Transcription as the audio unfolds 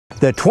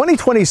The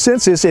 2020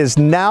 census is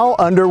now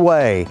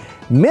underway.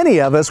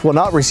 Many of us will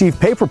not receive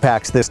paper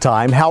packs this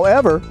time.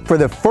 However, for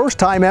the first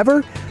time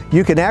ever,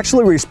 you can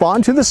actually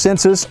respond to the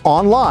census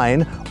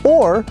online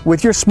or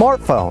with your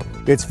smartphone.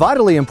 It's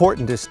vitally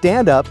important to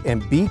stand up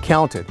and be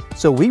counted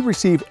so we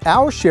receive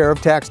our share of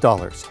tax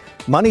dollars,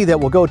 money that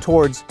will go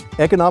towards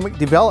economic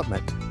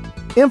development,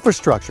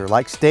 infrastructure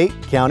like state,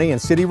 county, and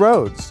city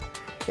roads,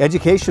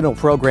 educational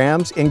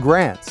programs and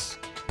grants,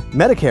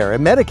 Medicare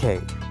and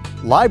Medicaid,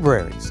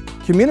 libraries,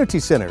 community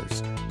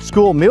centers,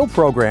 school meal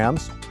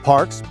programs,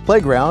 parks,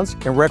 playgrounds,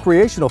 and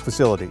recreational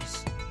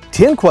facilities.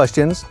 10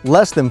 questions,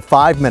 less than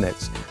 5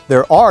 minutes.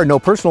 There are no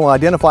personal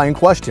identifying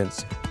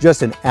questions,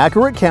 just an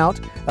accurate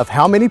count of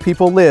how many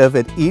people live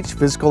at each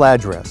physical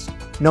address.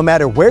 No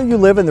matter where you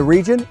live in the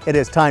region, it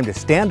is time to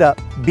stand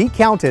up, be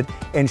counted,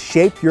 and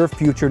shape your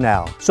future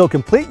now. So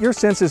complete your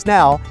census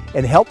now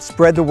and help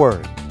spread the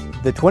word.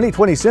 The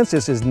 2020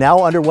 census is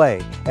now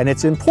underway, and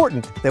it's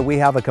important that we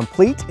have a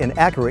complete and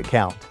accurate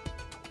count.